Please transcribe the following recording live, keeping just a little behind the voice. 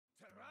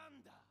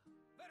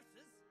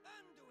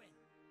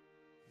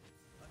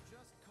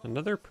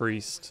Another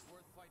priest.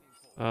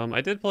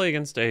 I did play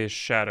against a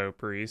shadow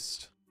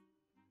priest.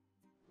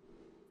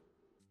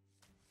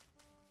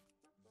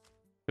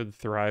 Could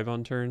thrive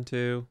on turn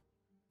 2.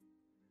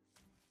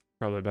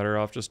 Probably better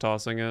off just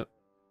tossing it.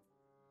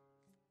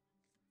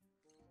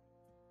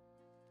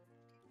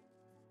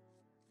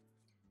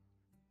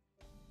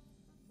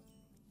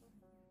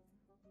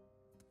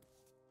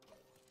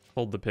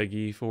 Hold the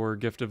piggy for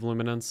Gift of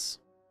Luminance.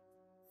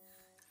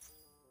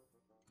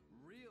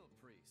 Real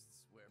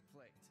priests wear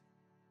plate.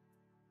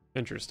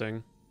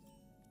 Interesting.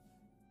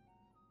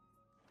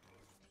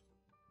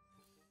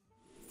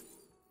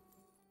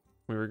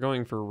 We were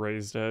going for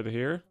Raised Dead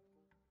here.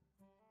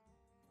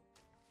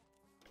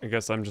 I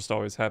guess I'm just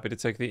always happy to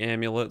take the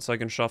amulet so I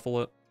can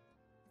shuffle it.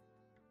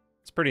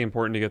 It's pretty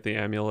important to get the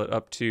amulet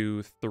up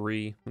to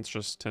 3. It's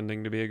just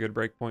tending to be a good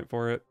breakpoint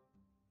for it.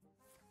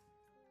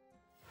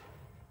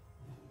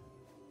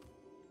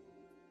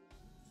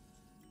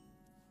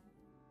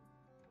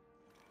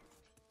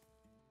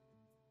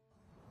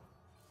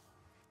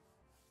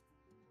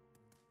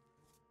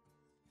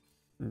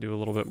 Do a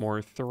little bit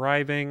more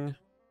thriving.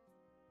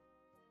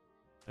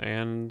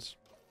 And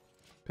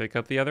pick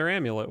up the other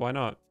amulet, why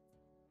not?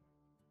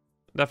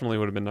 Definitely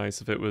would have been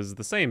nice if it was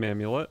the same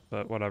amulet,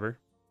 but whatever.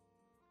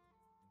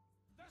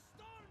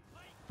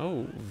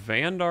 Oh,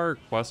 Vandar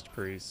Quest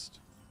Priest.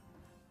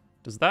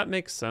 Does that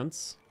make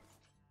sense?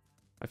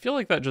 I feel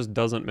like that just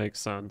doesn't make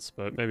sense,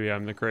 but maybe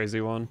I'm the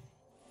crazy one.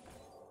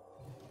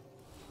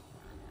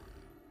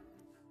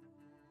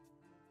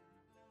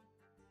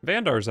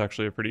 Vandar's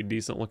actually a pretty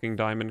decent looking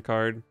diamond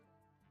card.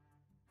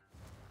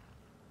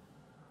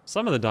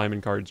 Some of the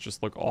diamond cards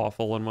just look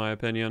awful in my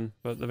opinion,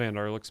 but the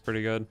Vandar looks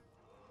pretty good.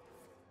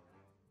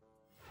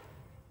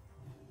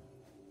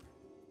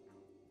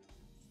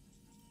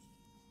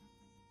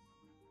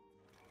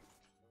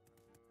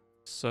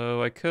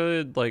 So I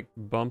could like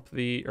bump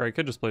or I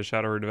could just play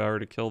Shadow or Devour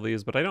to kill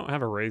these, but I don't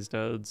have a Raised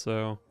Dead,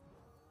 so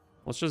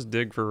let's just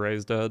dig for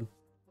Raised Dead.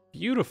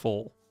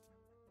 Beautiful.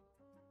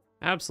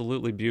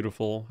 Absolutely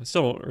beautiful. I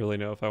still don't really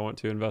know if I want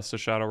to invest a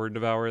Shadow or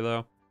Devour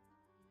though.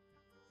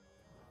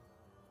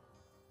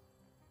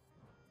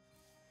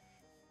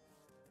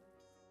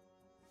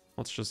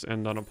 Let's just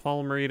end on a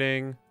palm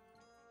reading.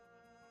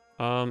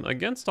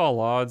 Against all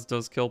odds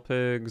does kill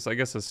pigs. I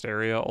guess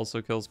Hysteria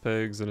also kills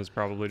pigs and is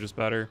probably just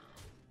better.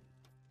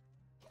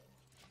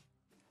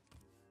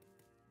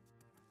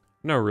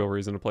 No real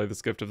reason to play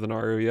this Gift of the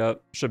Naru yet.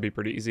 Should be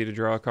pretty easy to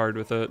draw a card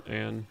with it,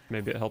 and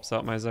maybe it helps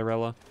out my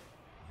Xyrella.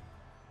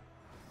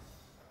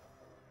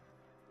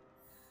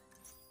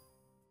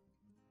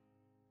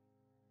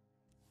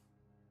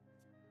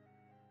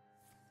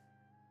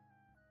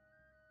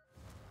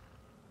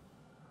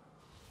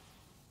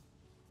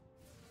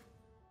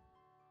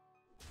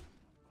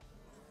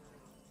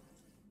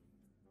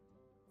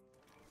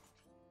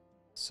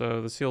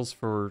 So this heals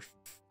for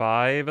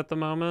 5 at the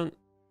moment.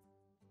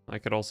 I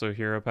could also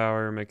Hero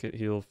Power, make it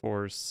heal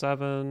for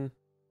 7.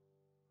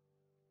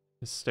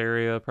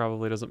 Hysteria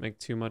probably doesn't make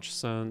too much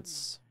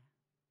sense.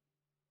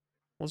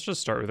 Let's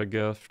just start with a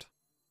gift.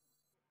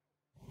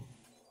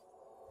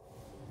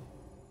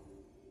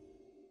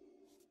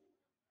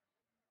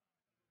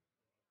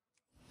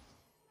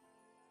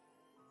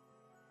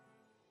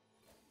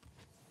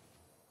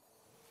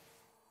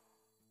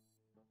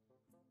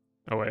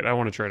 Oh wait, I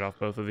want to trade off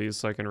both of these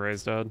so I can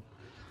Raise Dead.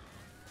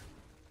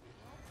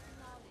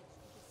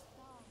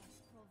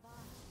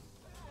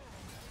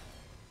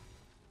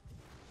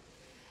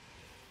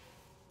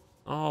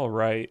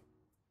 Alright.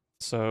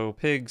 So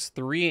pigs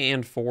 3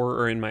 and 4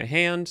 are in my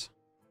hand.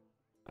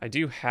 I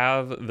do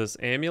have this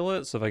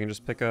amulet, so if I can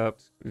just pick up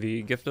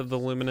the Gift of the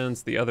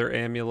Luminance, the other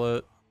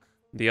amulet,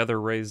 the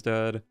other Raised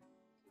Dead.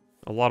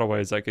 A lot of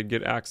ways I could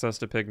get access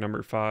to pig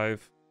number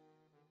 5.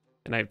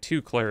 And I have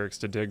 2 clerics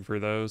to dig for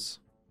those.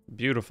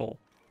 Beautiful.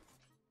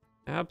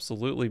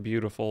 Absolutely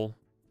beautiful.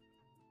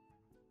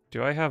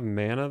 Do I have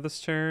mana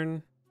this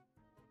turn?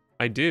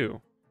 I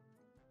do.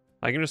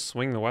 I can just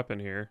swing the weapon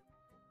here.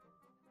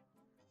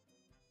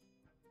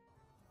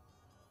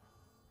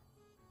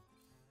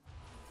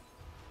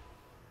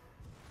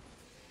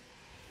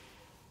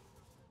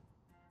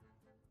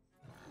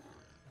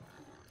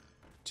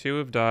 Two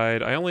have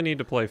died. I only need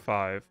to play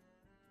 5.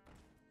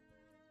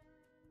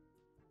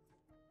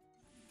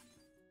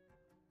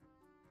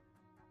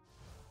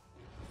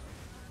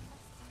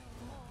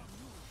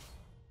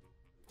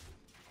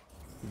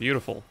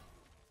 Beautiful.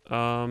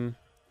 Do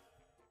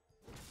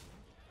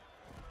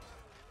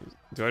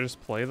I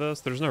just play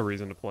this? There's no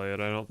reason to play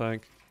it, I don't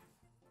think.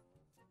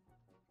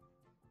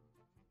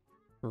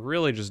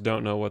 Really just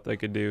don't know what they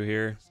could do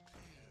here.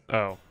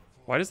 Oh.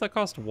 Why does that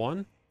cost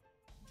 1?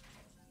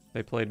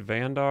 They played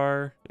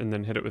Vandar and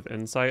then hit it with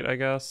Insight, I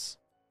guess.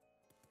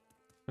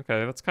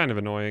 Okay, that's kind of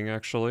annoying,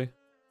 actually.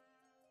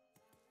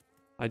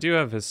 I do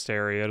have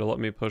Hysteria to let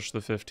me push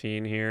the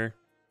 15 here.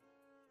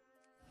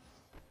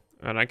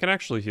 And I can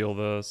actually heal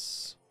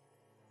this.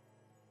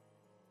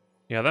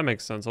 Yeah, that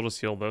makes sense. I'll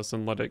just heal this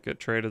and let it get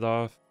traded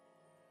off.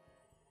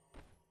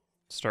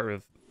 Start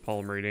with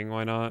palm reading,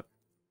 why not?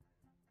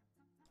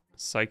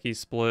 Psyche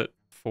split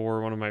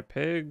for one of my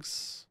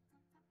pigs.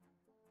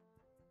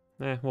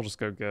 We'll just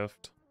go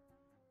gift.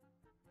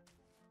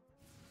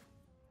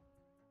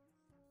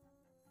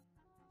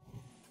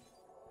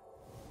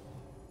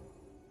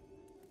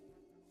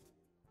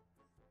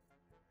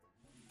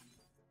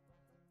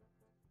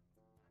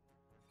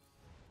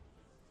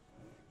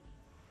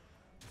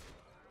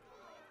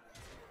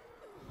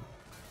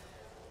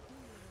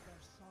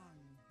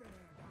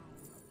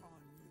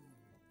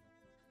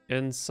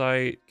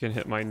 Insight can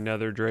hit my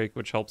Nether Drake,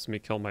 which helps me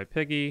kill my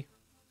piggy.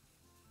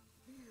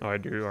 Oh, I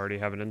do already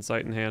have an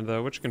insight in hand,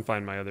 though, which can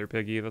find my other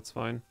piggy. That's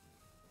fine.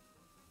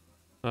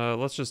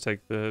 Let's just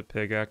take the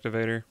pig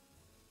activator.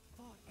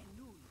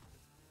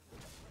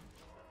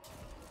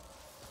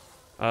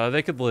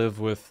 They could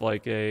live with,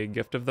 like, a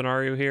Gift of the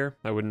Naru here.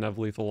 I wouldn't have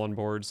lethal on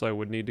board, so I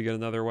would need to get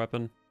another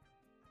weapon.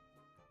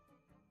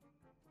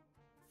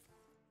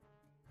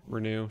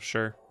 Renew,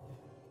 sure.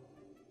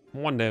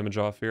 1 damage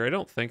off here. I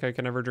don't think I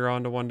can ever draw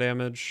into 1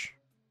 damage.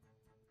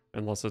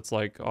 Unless it's,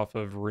 like, off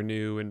of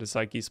Renew into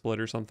Psyche Split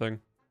or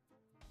something.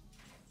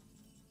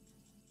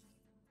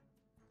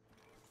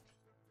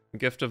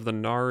 Gift of the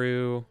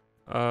Naru.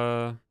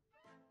 Yeah,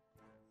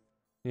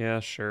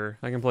 sure.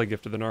 I can play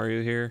Gift of the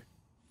Naru here.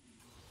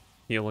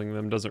 Healing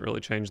them doesn't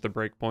really change the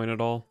breakpoint at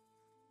all.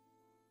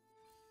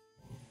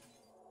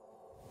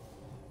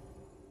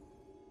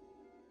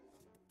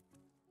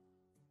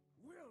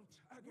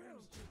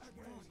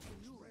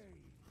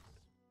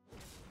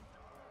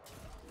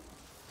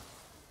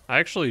 I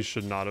actually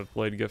should not have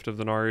played Gift of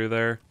the Naru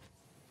there.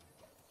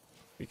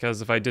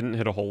 Because if I didn't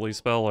hit a holy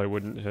spell, I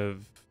wouldn't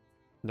have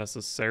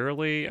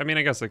necessarily... I mean,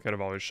 I guess I could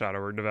have always Shadow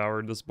or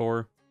Devoured this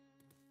boar.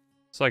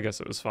 So I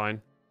guess it was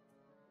fine.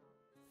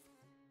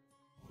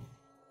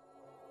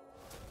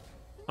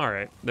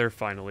 Alright, they're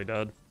finally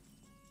dead.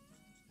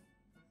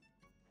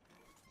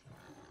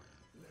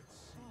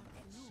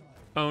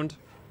 Owned.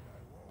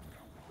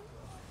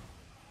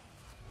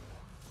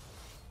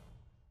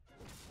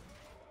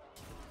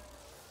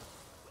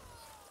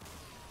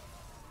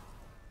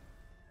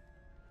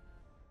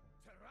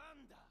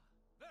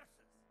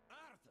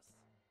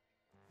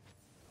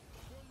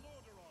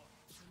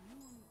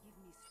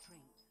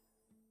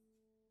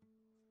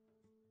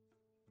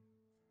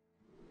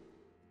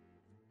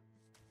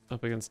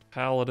 Up against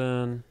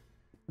Paladin.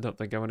 Don't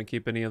think I want to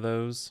keep any of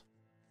those.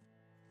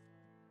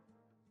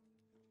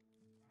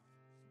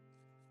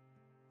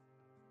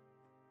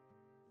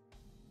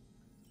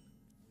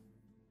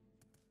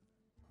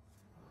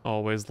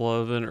 Always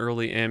love an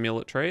early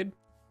amulet trade.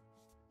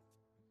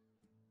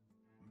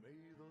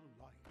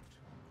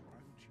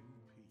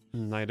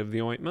 Knight of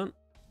the Ointment.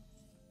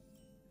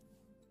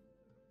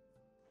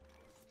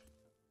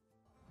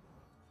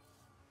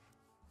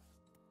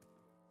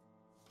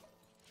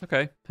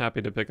 Okay,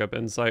 happy to pick up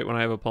Insight when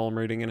I have a palm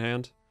reading in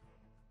hand.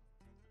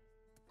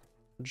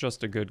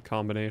 Just a good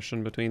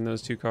combination between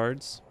those two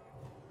cards.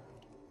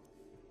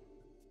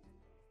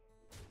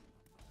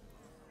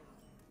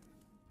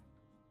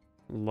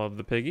 Love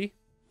the piggy.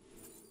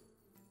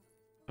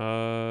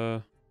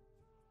 Definitely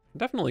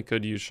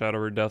could use Shadow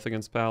or Death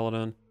against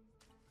Paladin,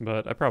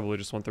 but I probably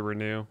just want the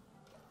Renew.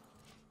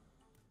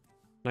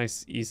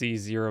 Nice easy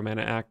 0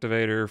 mana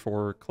activator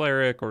for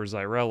Cleric or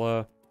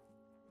Xyrella.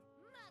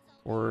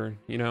 Or,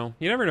 you know,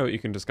 you never know what you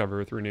can discover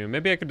with Renew.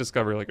 Maybe I could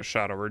discover like a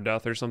Shadow or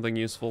Death or something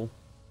useful.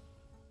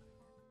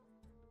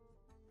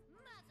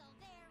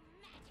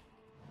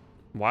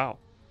 Wow.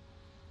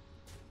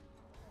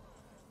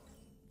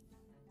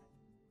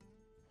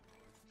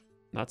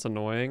 That's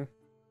annoying.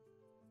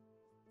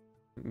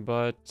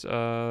 But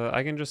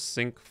I can just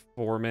sink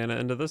 4 mana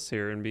into this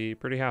here and be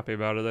pretty happy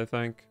about it, I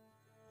think.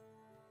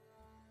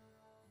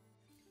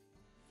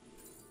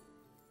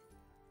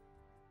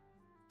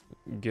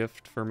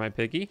 Gift for my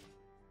piggy.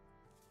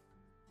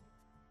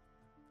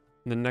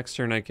 The next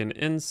turn I can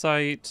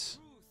Insight,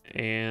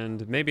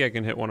 and maybe I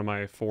can hit one of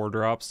my 4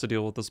 drops to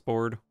deal with this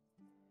board.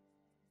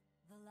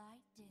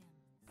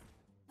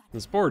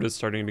 This board is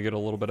starting to get a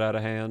little bit out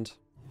of hand.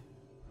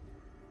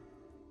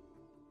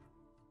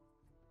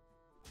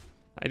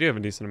 I do have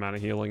a decent amount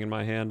of healing in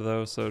my hand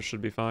though, so it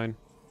should be fine.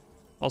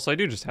 Also, I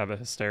do just have a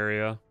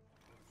Hysteria.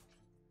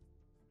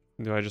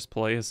 Do I just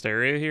play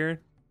Hysteria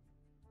here?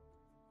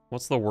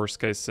 What's the worst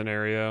case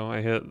scenario?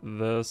 I hit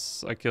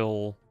this,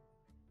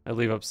 I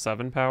leave up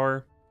 7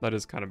 power. That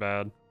is kind of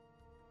bad.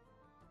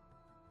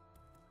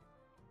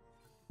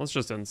 Let's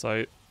just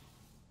Insight.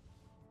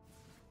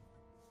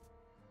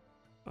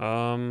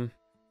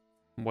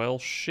 Well,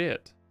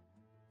 shit.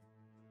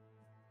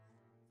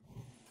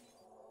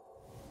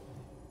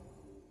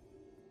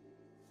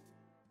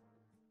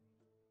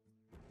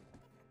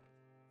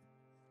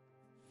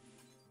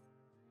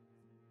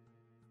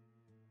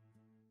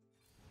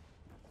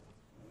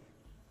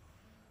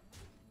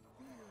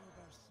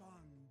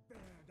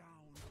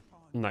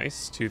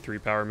 Nice,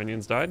 2/3 power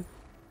minions died.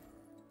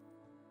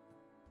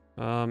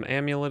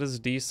 Amulet is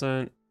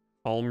decent.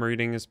 Palm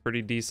reading is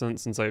pretty decent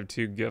since I have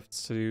 2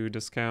 gifts to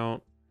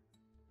discount.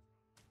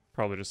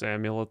 Probably just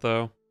Amulet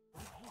though.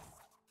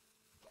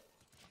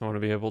 I want to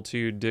be able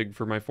to dig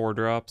for my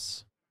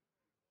 4-drops.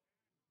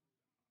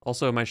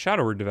 Also, my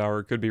Shadow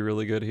Devour could be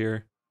really good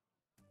here.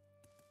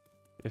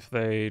 If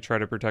they try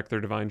to protect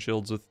their Divine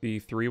Shields with the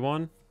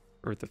 3-1,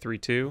 or with the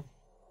 3-2,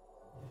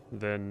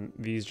 then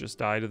these just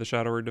die to the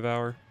Shadow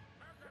Devour.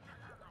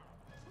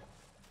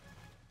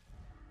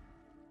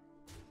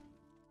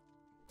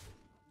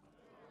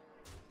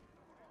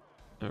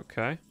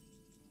 Okay.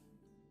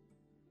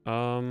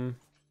 I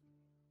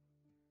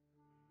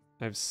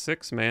have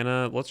 6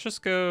 mana. Let's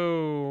just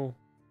go...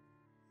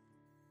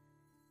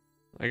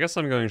 I guess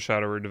I'm going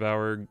Shadow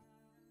Devour,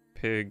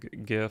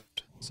 Pig,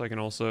 Gift, so I can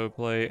also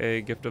play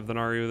a Gift of the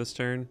Naru this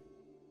turn.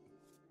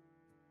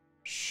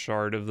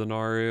 Shard of the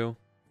Naru.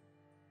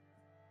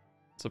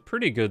 It's a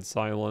pretty good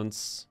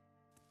silence.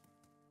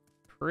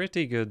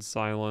 Pretty good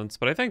silence,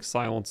 but I think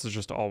silence is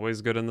just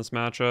always good in this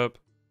matchup.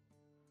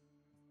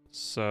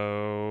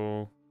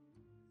 So...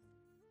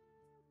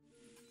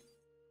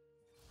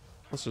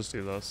 let's just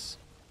do this.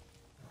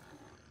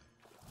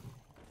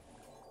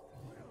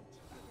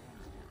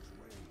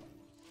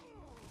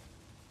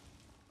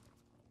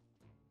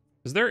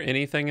 Is there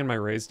anything in my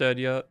Raise Dead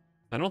yet?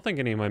 I don't think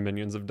any of my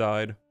minions have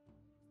died.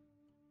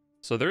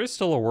 So there is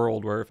still a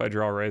world where if I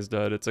draw Raise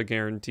Dead, it's a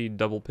guaranteed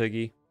double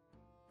piggy.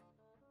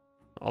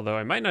 Although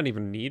I might not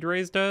even need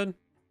Raise Dead,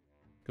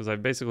 because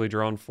I've basically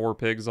drawn 4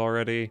 pigs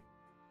already.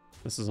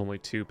 This is only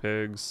 2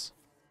 pigs.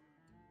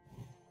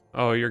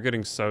 Oh, you're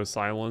getting so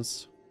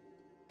silenced.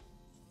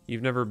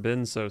 You've never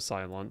been so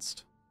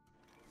silenced.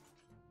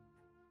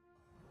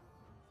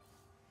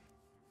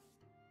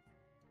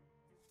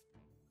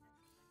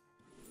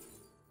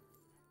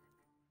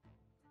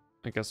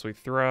 I guess we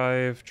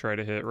thrive, try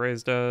to hit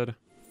Raise Dead.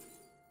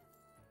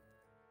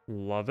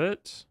 Love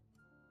it.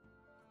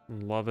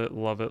 Love it,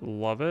 love it,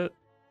 love it.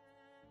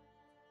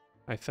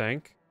 I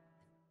think.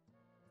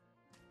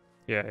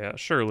 Yeah,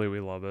 surely we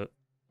love it.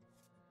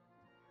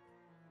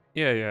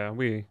 Yeah,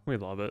 we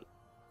love it.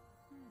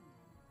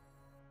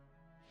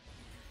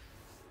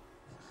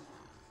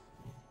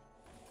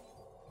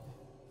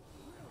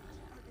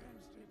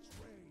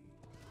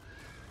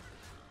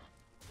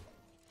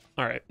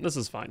 Alright, this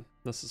is fine.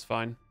 This is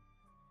fine.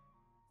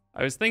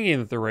 I was thinking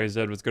that the Raise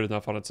Dead was good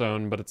enough on its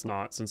own, but it's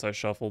not since I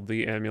shuffled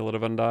the Amulet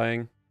of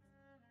Undying.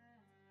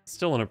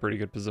 Still in a pretty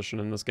good position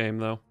in this game,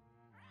 though.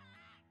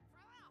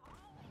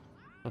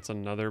 That's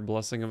another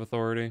Blessing of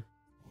Authority.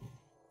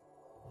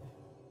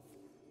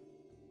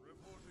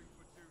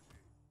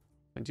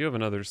 I do have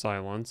another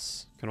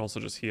Silence. Can also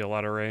just heal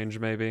out of range,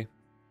 maybe.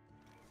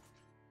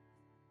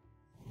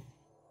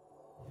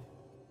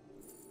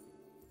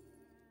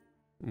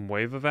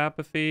 Wave of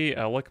Apathy,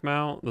 Elec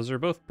Mount. Those are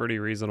both pretty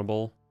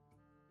reasonable.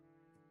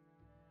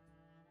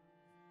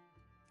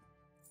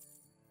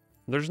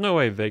 There's no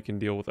way they can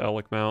deal with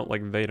Elec Mount,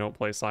 like they don't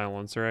play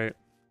Silence, right?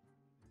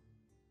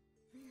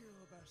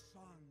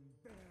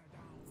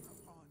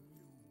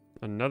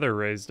 Another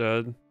Raise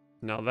Dead.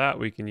 Now that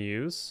we can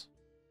use.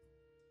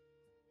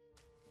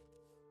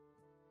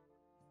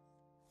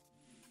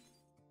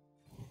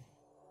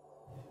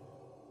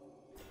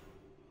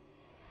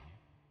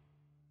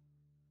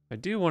 I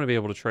do want to be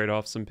able to trade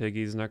off some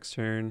piggies next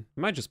turn.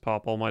 I might just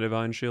pop all my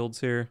Divine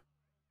Shields here.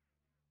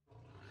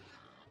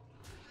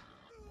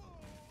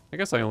 I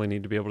guess I only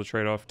need to be able to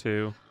trade off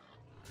 2.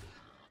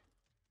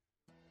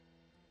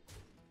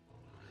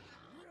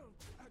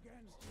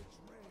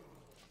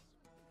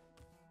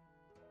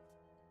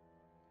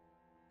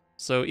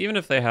 So even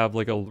if they have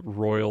like a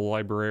Royal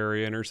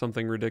Librarian or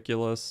something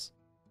ridiculous,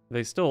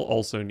 they still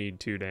also need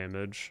 2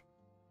 damage.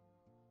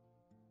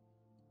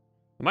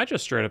 I might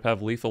just straight up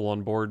have lethal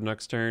on board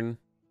next turn.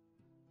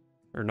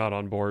 Or not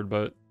on board,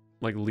 but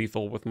like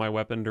lethal with my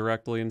weapon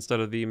directly instead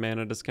of the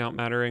mana discount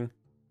mattering.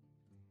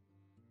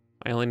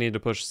 I only need to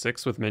push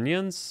 6 with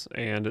minions,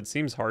 and it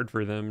seems hard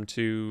for them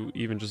to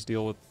even just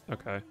deal with...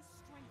 Okay. I'm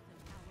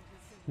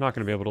not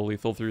going to be able to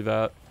lethal through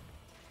that.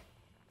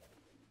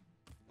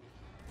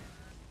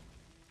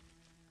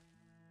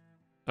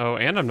 Oh,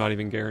 and I'm not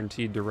even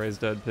guaranteed to raise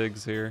dead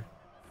pigs here.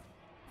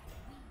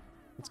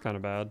 That's kind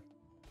of bad.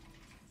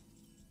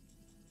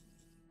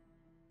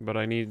 But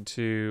I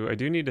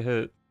do need to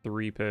hit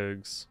 3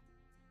 pigs.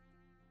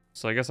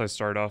 So I guess I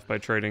start off by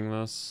trading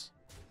this.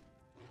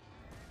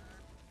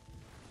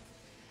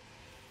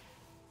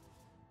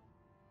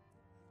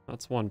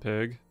 That's 1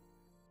 pig.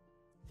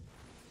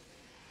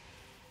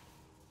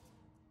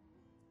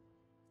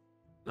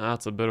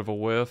 That's a bit of a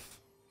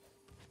whiff.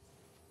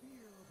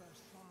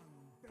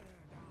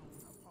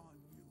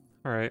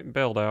 Alright,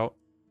 bailed out.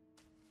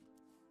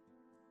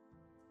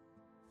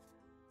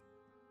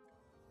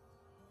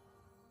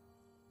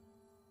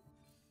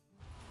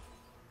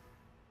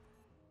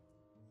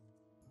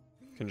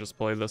 Can just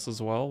play this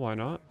as well, why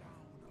not?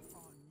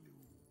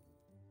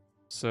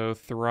 So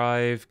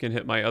Thrive can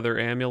hit my other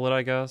amulet,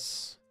 I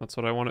guess. That's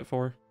what I want it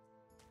for.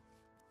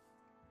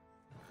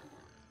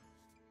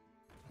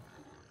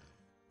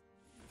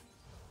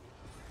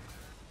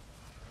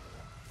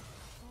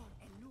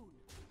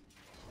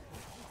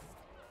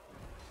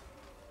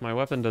 My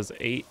weapon does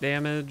 8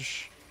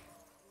 damage.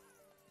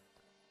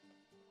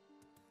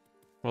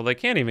 Well, they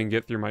can't even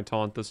get through my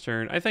taunt this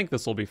turn. I think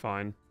this will be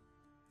fine.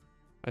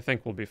 I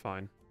think we'll be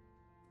fine.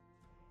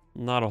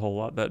 Not a whole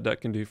lot that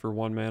deck can do for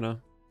 1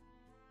 mana.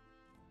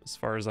 As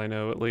far as I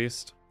know, at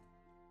least.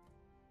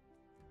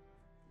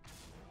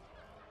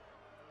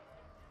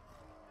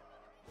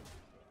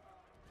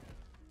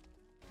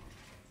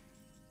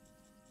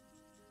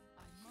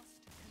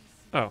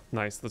 Oh,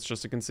 nice. That's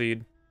just a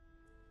concede.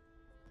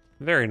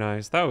 Very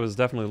nice. That was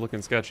definitely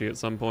looking sketchy at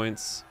some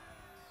points.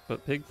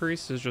 But Pig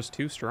Priest is just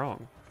too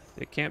strong.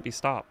 It can't be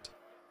stopped.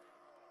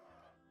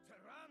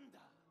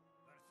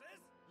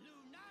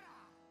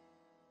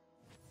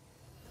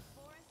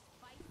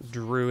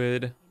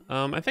 Druid.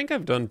 I think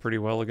I've done pretty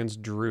well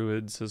against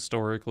Druids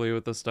historically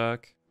with this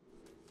deck.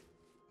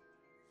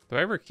 Do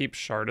I ever keep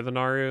Shard of the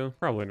Naru?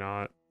 Probably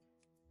not.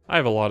 I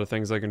have a lot of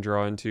things I can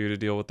draw into to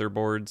deal with their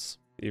boards,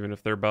 even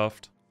if they're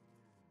buffed.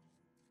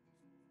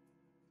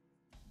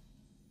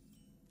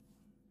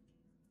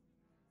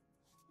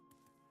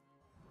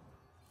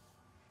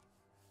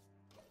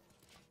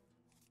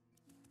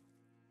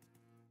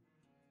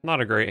 Not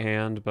a great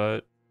hand,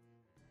 but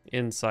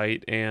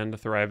Insight and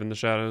Thrive in the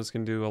Shadows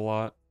can do a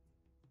lot.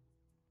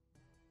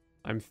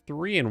 I'm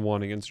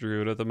 3-1 against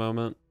Druid at the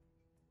moment.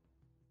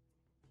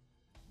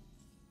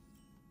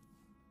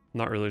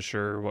 Not really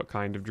sure what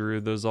kind of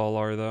Druid those all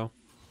are, though.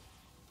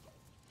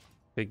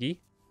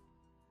 Piggy?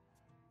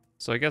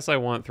 So I guess I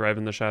want Thrive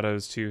in the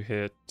Shadows to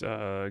hit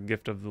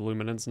Gift of the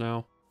Luminance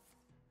now.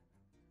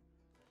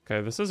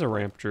 Okay, this is a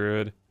ramp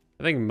Druid.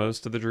 I think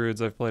most of the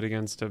Druids I've played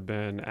against have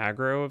been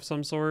aggro of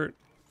some sort.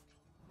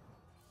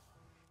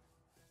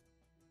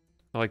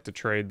 I like to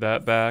trade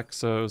that back,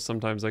 so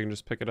sometimes I can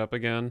just pick it up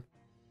again.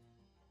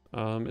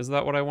 Is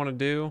that what I want to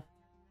do?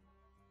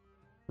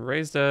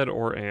 Raise Dead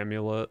or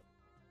Amulet?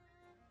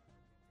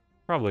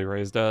 Probably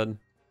Raise Dead.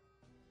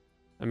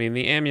 I mean,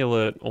 the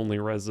Amulet only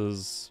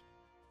reses...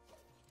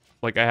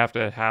 Like, I have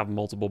to have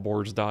multiple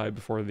boards die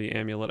before the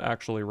Amulet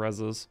actually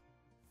reses.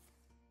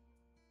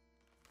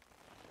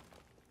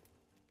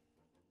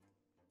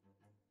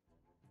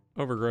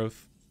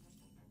 Overgrowth.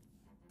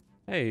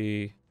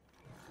 Hey.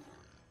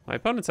 My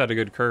opponent's had a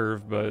good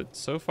curve, but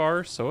so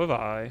far, so have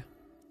I.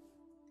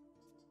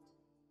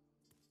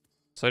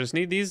 So I just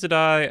need these to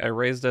die. I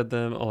Raise Dead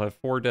them. I'll have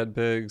 4 dead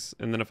pigs.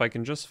 And then if I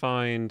can just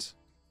find...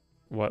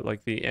 What,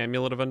 like the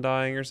Amulet of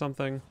Undying or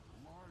something?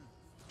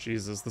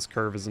 Jesus, this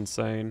curve is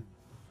insane.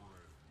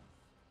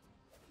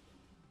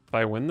 If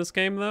I win this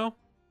game, though,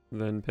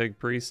 then Pig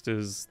Priest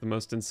is the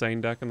most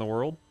insane deck in the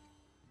world.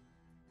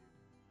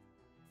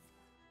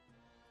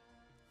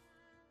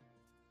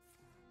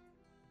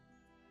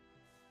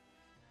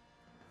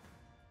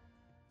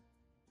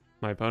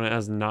 My opponent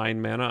has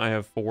 9 mana. I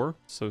have 4.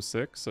 So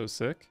sick, so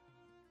sick.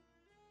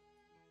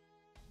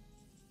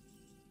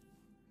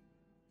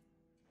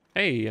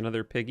 Hey,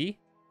 another piggy.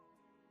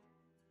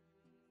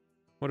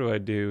 What do I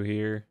do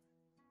here?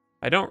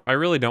 I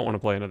really don't want to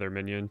play another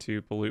minion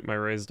to pollute my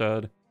Raise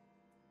Dead.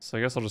 So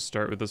I guess I'll just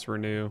start with this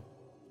Renew.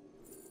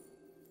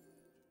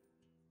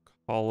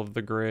 Call of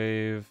the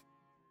Grave.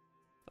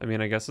 I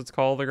mean, I guess it's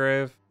Call of the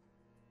Grave.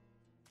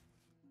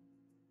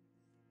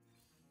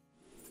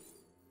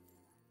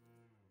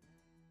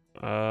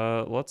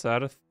 Let's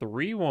add a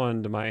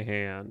 3/1 to my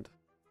hand.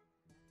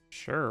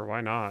 Sure,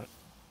 why not?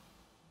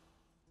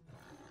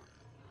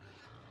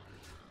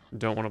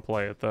 Don't want to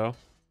play it, though.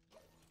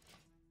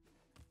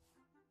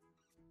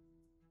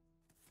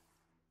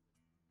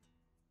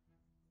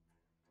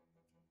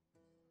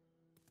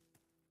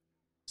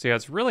 So yeah,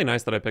 it's really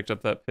nice that I picked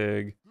up that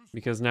pig,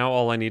 because now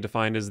all I need to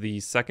find is the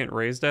second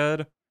Raise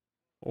Dead,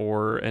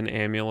 or an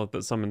amulet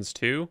that summons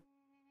 2.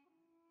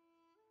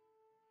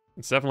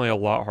 It's definitely a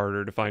lot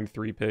harder to find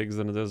 3 pigs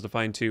than it is to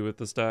find 2 with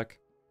this deck.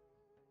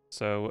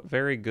 So,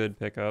 very good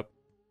pickup.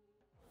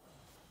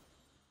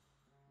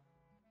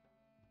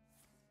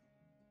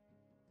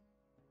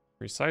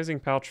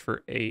 Resizing pouch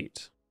for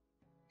 8.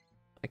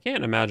 I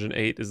can't imagine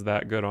 8 is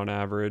that good on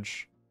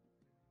average.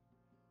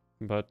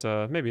 But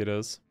maybe it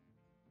is.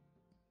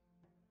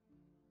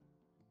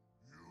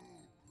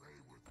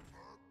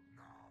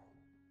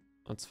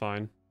 That's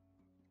fine.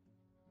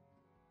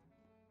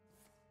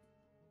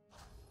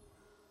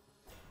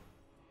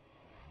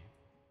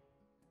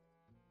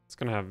 It's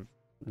gonna have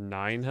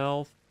 9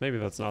 health. Maybe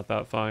that's not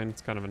that fine.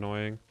 It's kind of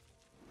annoying.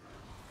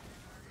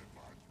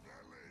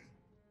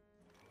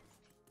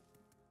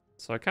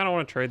 So I kind of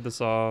want to trade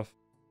this off.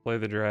 Play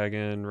the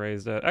dragon,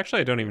 Raise Dead.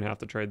 Actually, I don't even have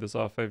to trade this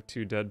off. I have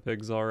 2 dead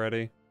pigs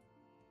already.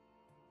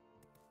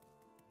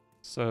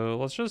 So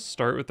let's just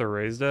start with the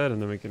Raise Dead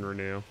and then we can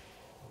renew.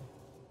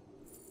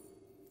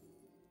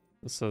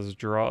 This says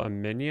draw a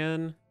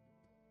minion.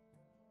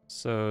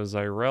 So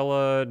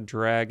Zyrella,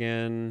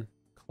 Dragon,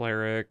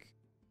 Cleric.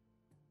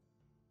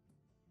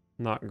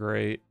 Not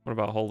great. What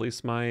about Holy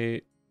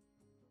Smite?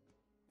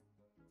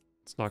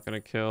 It's not going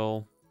to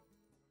kill.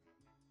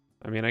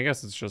 I mean, I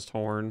guess it's just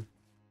Horn.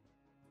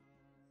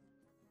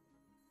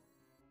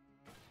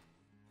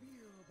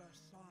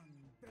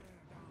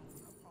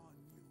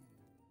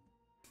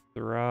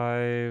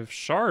 Thrive.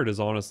 Shard is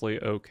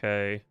honestly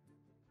okay.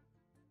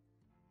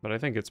 but I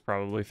think it's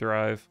probably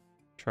Thrive.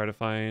 Try to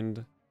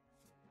find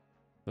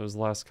those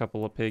last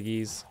couple of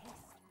piggies.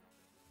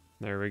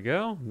 There we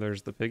go.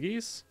 There's the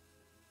piggies.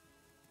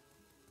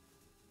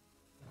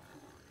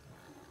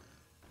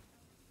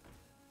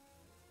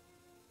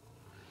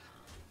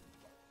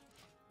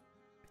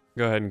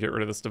 Go ahead and get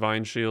rid of this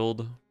Divine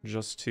Shield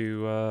just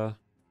to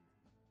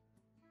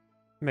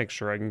make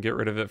sure I can get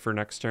rid of it for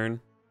next turn.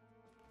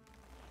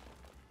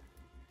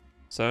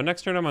 So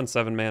next turn I'm on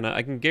 7 mana.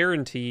 I can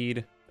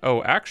guaranteed...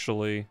 Oh,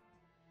 actually...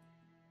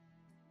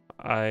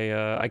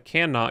 I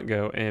cannot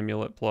go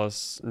Amulet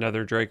plus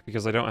Nether Drake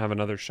because I don't have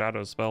another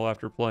Shadow spell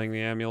after playing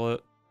the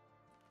Amulet.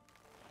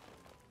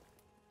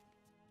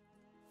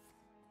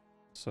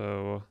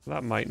 So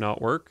that might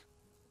not work.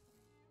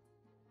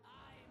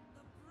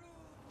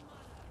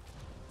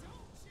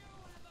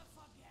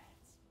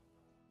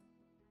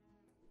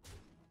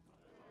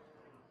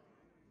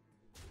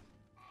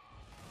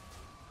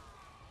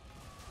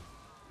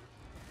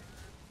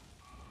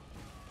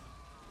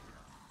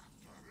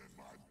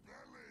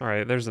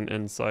 Alright, there's an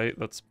insight.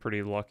 That's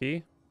pretty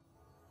lucky.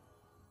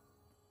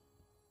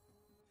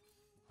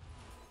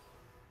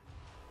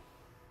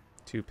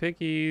 Two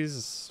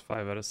piggies,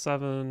 5 out of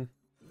 7.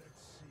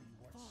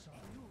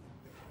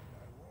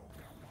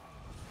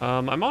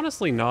 I'm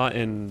honestly not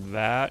in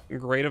that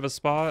great of a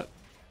spot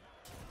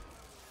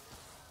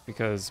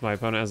because my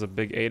opponent has a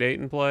big 8/8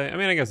 in play. I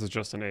mean, I guess it's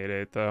just an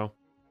 8/8 though.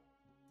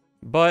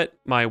 But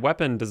my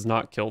weapon does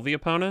not kill the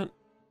opponent.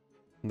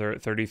 They're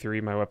at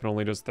 33. My weapon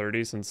only does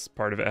 30 since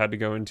part of it had to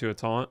go into a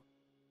taunt.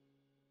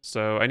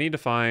 So I need to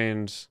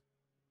find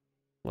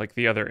like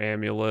the other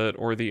amulet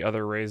or the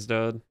other Raised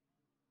Dead.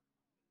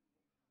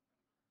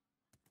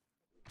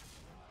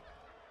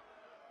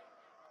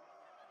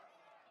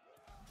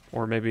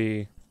 Or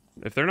maybe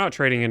if they're not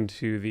trading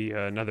into the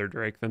Nether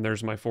Drake, then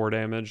there's my 4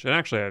 damage. And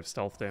actually I have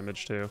stealth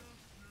damage too.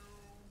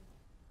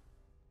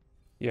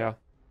 Yeah.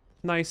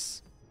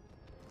 Nice.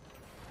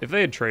 If they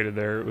had traded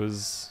there, it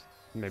was...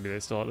 Maybe they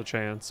still had a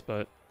chance,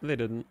 but they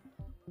didn't.